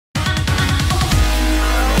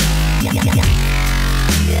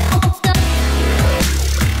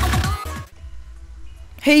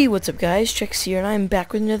Hey, what's up guys, Trexcw here, and I'm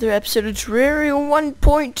back with another episode of Terraria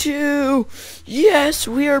 1.2! Yes,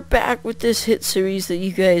 we are back with this hit series that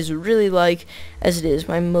you guys really like, as it is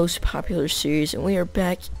my most popular series, and we are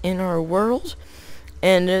back in our world.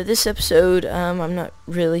 And this episode, I'm not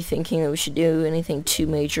really thinking that we should do anything too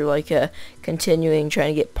major, like continuing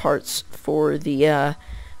trying to get parts for the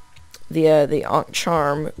Ankh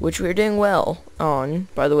Charm, which we're doing well on.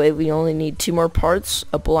 By the way, we only need 2 more parts,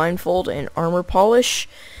 a blindfold and armor polish.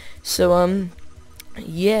 So,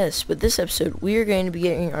 yes, but this episode, we are going to be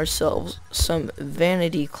getting ourselves some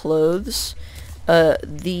vanity clothes.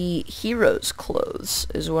 The hero's clothes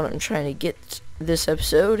is what I'm trying to get this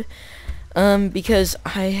episode. Because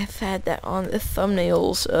I have had that on the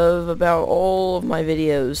thumbnails of about all of my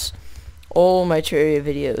videos. All my Terraria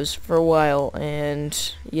videos for a while,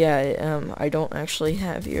 and yeah, I don't actually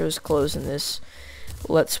have heroes clothes in this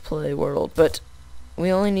Let's Play world, but we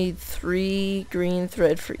only need 3 green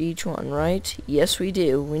thread for each one, right? Yes, we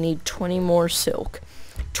do. We need 20 more silk.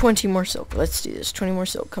 20 more silk. Let's do this. 20 more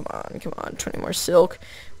silk. Come on, 20 more silk.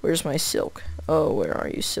 Where's my silk? Oh, where are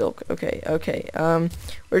you, silk? Okay.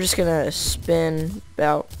 We're just gonna spin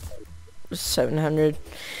about 700.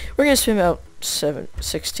 We're gonna spin about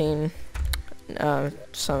 16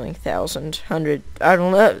 something thousand, 100, I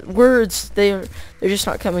don't know, words, they're just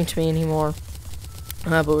not coming to me anymore.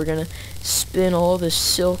 But we're gonna spin all this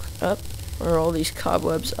silk up, or all these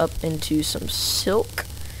cobwebs up into some silk.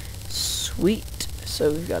 Sweet.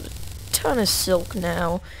 So we've got a ton of silk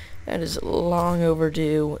now. That is long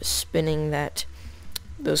overdue, spinning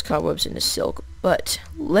those cobwebs into silk. But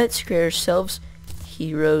let's create ourselves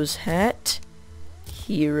hero's hat,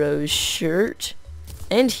 hero's shirt,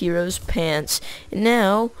 and hero's pants. And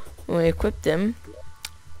now, when we equip them,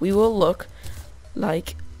 we will look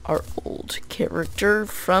like our old character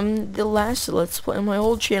from the last Let's Play on my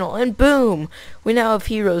old channel. And boom! We now have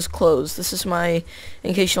hero's clothes. This is my,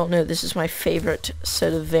 in case you don't know, this is my favorite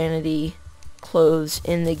set of vanity clothes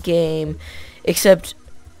in the game. Except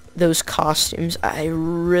those costumes. I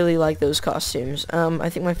really like those costumes. I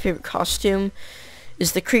think my favorite costume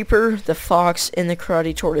is the creeper, the fox, and the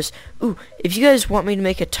karate tortoise. Ooh, if you guys want me to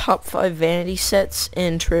make a top 5 vanity sets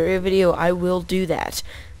in Terraria video, I will do that.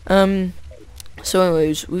 So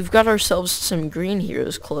anyways, we've got ourselves some green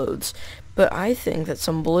heroes clothes, but I think that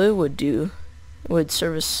some blue would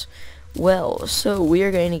serve us well. So we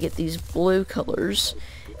are going to get these blue colors,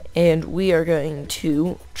 and we are going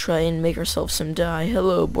to try and make ourselves some dye.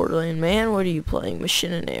 Hello, Borderland Man, what are you playing?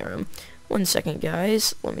 Machine and Aram. 1 second,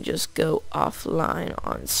 guys. Let me just go offline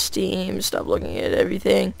on Steam. Stop looking at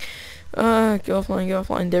everything. Go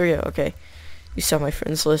offline. There we go. Okay. You saw my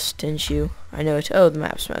friends list, didn't you? I know it. Oh, the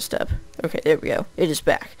map's messed up. Okay, there we go. It is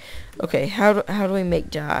back. Okay, how do we make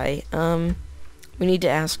dye? We need to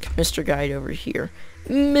ask Mr. Guide over here.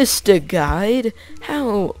 Mr. Guide,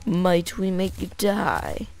 how might we make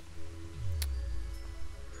dye?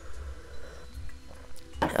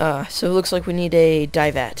 So it looks like we need a dye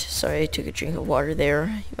vat. Sorry, I took a drink of water there.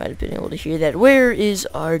 You might have been able to hear that. Where is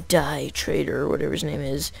our dye trader, or whatever his name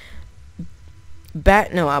is?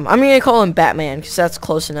 No, I'm gonna call him Batman, because that's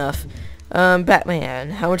close enough.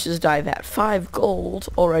 Batman, how much is dye vat? 5 gold.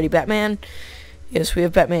 Alrighty, Batman. Yes, we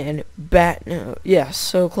have Batman. No, yeah,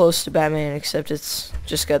 so close to Batman, except it's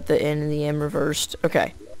just got the N and the M reversed.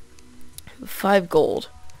 Okay. 5 gold.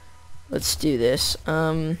 Let's do this.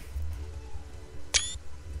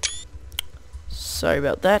 Sorry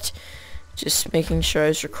about that. Just making sure I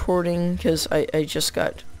was recording, because I just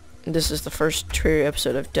got... This is the first Terraria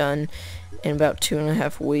episode I've done in about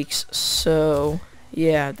 2.5 weeks. So,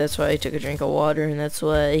 yeah, that's why I took a drink of water, and that's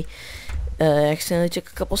why I accidentally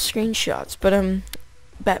took a couple screenshots. But,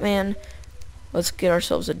 Batman, let's get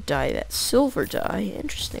ourselves a dye vat. Silver dye.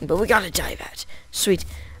 Interesting. But we got a dye vat. Sweet.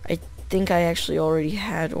 I think I actually already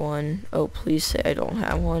had one. Oh, please say I don't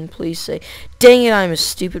have one. Please say... Dang it, I'm a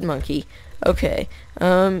stupid monkey. Okay,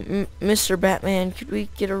 Mr. Batman, could we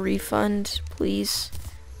get a refund, please?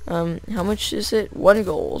 How much is it? 1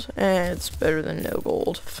 gold. It's better than no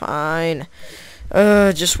gold. Fine.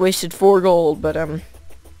 Just wasted 4 gold, but,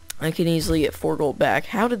 I can easily get 4 gold back.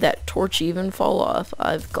 How did that torch even fall off?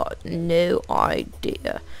 I've got no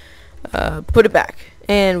idea. Put it back.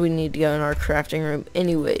 And we need to go in our crafting room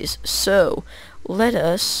anyways. So, let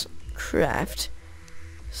us craft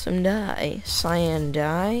some dye. Cyan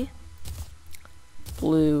dye,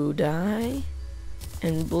 blue dye,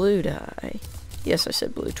 and blue dye. Yes, I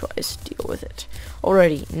said blue twice. Deal with it.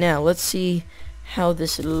 Alrighty, now let's see how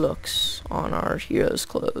this looks on our hero's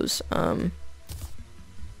clothes.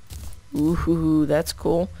 Ooh, that's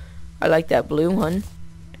cool. I like that blue one.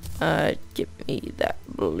 Give me that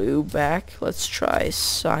blue back. Let's try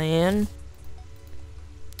cyan.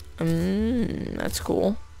 That's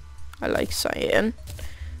cool. I like cyan.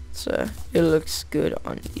 It looks good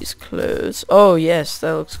on these clothes. Oh yes,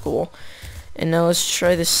 that looks cool. And now let's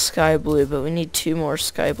try the sky blue, but we need 2 more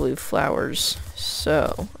sky blue flowers.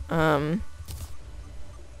 So, no,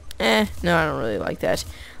 I don't really like that.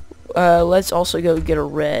 Let's also go get a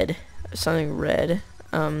red. Something red.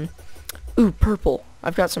 Ooh, purple.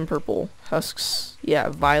 I've got some purple husks. Yeah,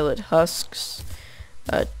 violet husks.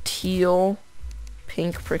 Teal.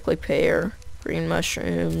 Pink prickly pear. Green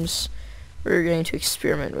mushrooms. We're going to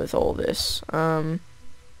experiment with all this.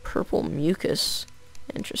 Purple mucus.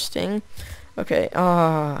 Interesting. Okay,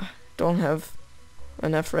 don't have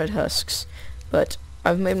enough red husks. But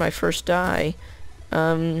I've made my first dye.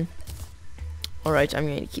 Alright, I'm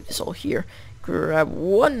going to keep this all here. Grab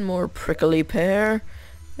 1 more prickly pear.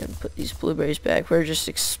 And put these blueberries back. We're just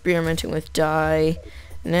experimenting with dye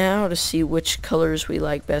now to see which colors we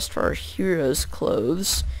like best for our heroes'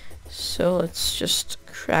 clothes. So let's just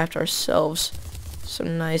craft ourselves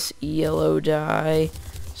some nice yellow dye,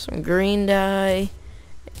 some green dye,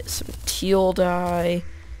 some teal dye,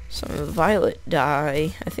 some violet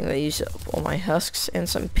dye. I think I used up all my husks, and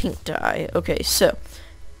some pink dye. Okay, so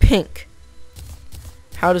pink.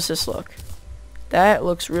 How does this look? That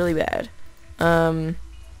looks really bad.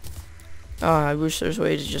 I wish there's a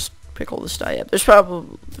way to just pick all this dye up. There's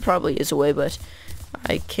probably is a way, but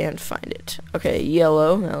I can't find it. Okay,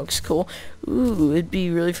 yellow. That looks cool. Ooh, it'd be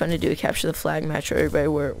really fun to do a capture the flag match where everybody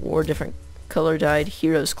wore different color dyed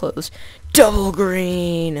heroes clothes. Double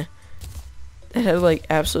green. That had like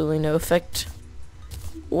absolutely no effect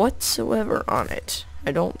whatsoever on it.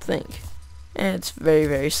 I don't think. And it's very,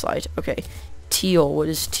 very slight. Okay, teal. What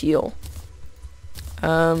is teal?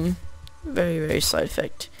 Very, very slight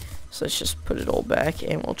effect. So let's just put it all back,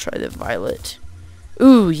 and we'll try the violet.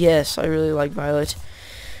 Ooh, yes, I really like violet.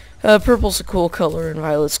 Purple's a cool color, and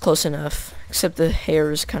violet's close enough. Except the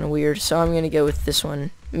hair is kind of weird, so I'm going to go with this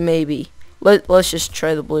one. Maybe. Let's just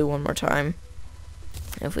try the blue one more time.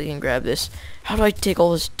 If we can grab this. How do I take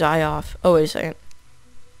all this dye off? Oh, wait a second.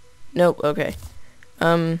 Nope, okay.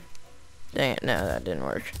 Dang it, no, that didn't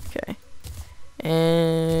work. Okay.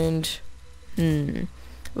 And,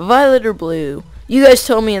 violet or blue? You guys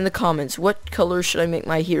tell me in the comments, what color should I make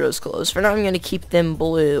my heroes' clothes? For now, I'm going to keep them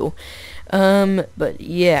blue. But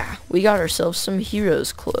yeah, we got ourselves some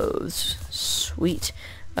heroes' clothes. Sweet.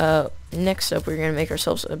 Next up, we're going to make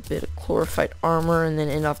ourselves a bit of chlorophyte armor and then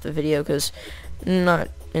end off the video because I'm not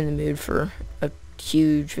in the mood for a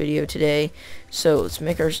huge video today. So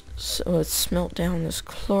let's smelt down this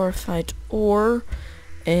chlorophyte ore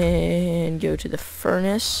and go to the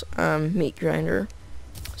furnace, meat grinder.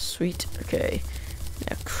 Sweet. Okay.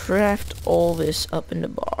 Now craft all this up into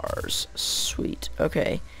bars. Sweet.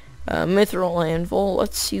 Okay. Mithril anvil.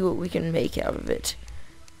 Let's see what we can make out of it.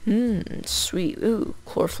 Sweet. Ooh,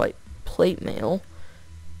 chlorophyte plate mail.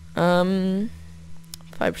 5%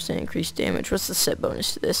 increased damage. What's the set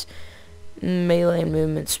bonus to this? Melee and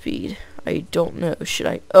movement speed. I don't know. Should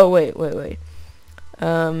I? Oh, wait.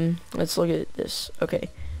 Let's look at this. Okay.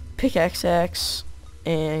 Pickaxe axe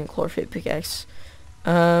and chlorophyte pickaxe.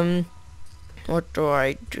 What do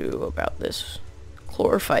I do about this?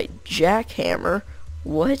 Chlorophyte jackhammer?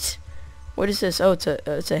 What? What is this? Oh,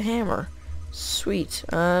 it's a hammer. Sweet.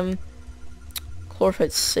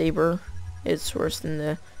 Chlorophyte saber. It's worse than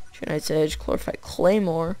the True Knight's Edge. Chlorophyte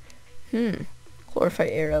claymore.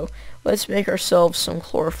 Chlorophyte arrow. Let's make ourselves some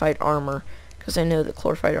chlorophyte armor, because I know that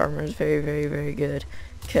chlorophyte armor is very, very, very good.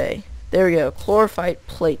 Okay. There we go. Chlorophyte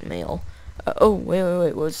plate mail. Oh,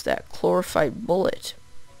 wait. What's that? Chlorophyte bullet.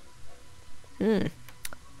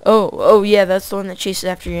 Oh, yeah, that's the one that chases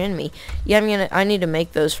after your enemy. Yeah, I need to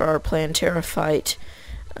make those for our plan Terra fight.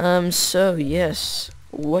 So, yes.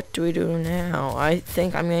 What do we do now? I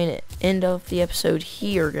think I'm going to end off the episode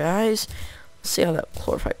here, guys. Let's see how that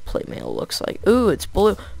chlorophyte plate mail looks like. Ooh, it's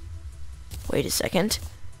blue. Wait a second.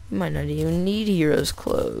 You might not even need heroes'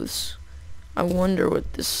 clothes. I wonder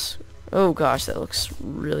what this... Oh, gosh, that looks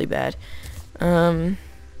really bad.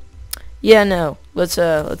 Yeah, no.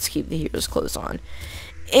 Let's keep the heroes' clothes on.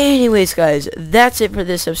 Anyways, guys, that's it for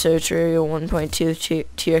this episode of Terraria 1.2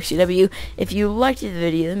 Trexcw. If you liked the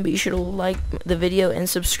video, then be sure to like the video and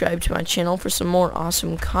subscribe to my channel for some more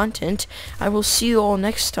awesome content. I will see you all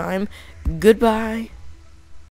next time. Goodbye.